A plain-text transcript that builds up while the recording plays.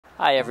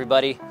Hi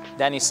everybody,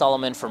 Danny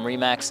Solomon from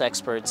RE/MAX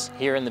Experts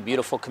here in the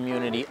beautiful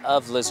community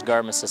of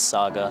Lisgar,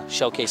 Mississauga,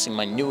 showcasing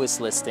my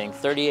newest listing,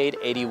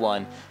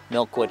 3881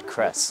 Milkwood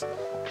Crest.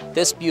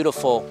 This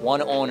beautiful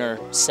one-owner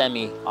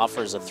semi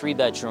offers a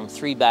 3-bedroom,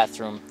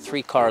 3-bathroom,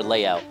 3-car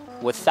layout.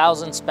 With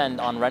thousands spent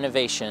on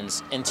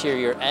renovations,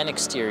 interior and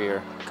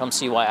exterior, come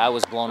see why I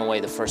was blown away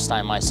the first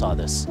time I saw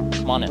this.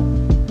 Come on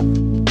in.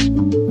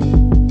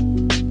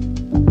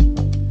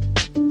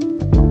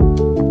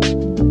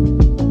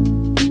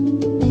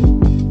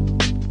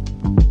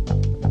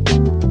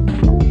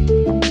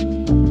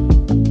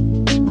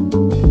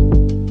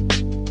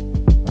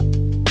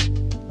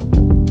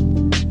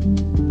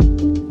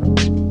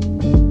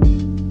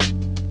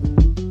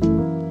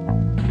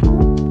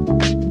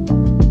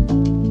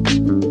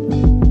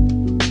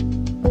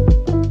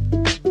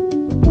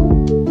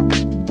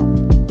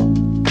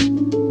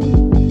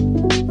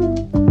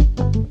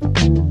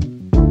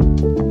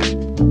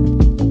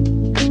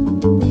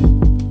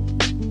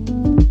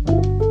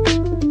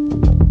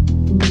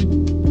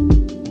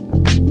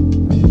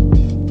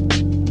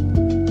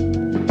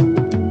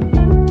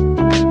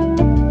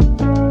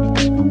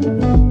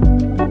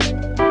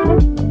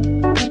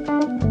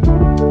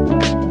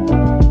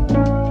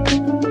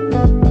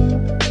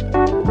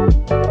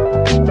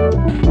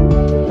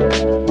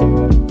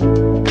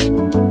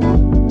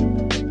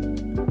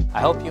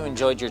 I hope you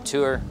enjoyed your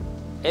tour.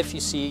 If you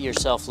see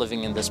yourself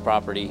living in this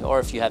property, or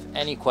if you have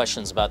any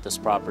questions about this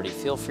property,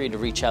 feel free to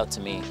reach out to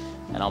me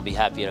and I'll be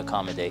happy to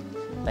accommodate.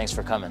 Thanks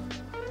for coming.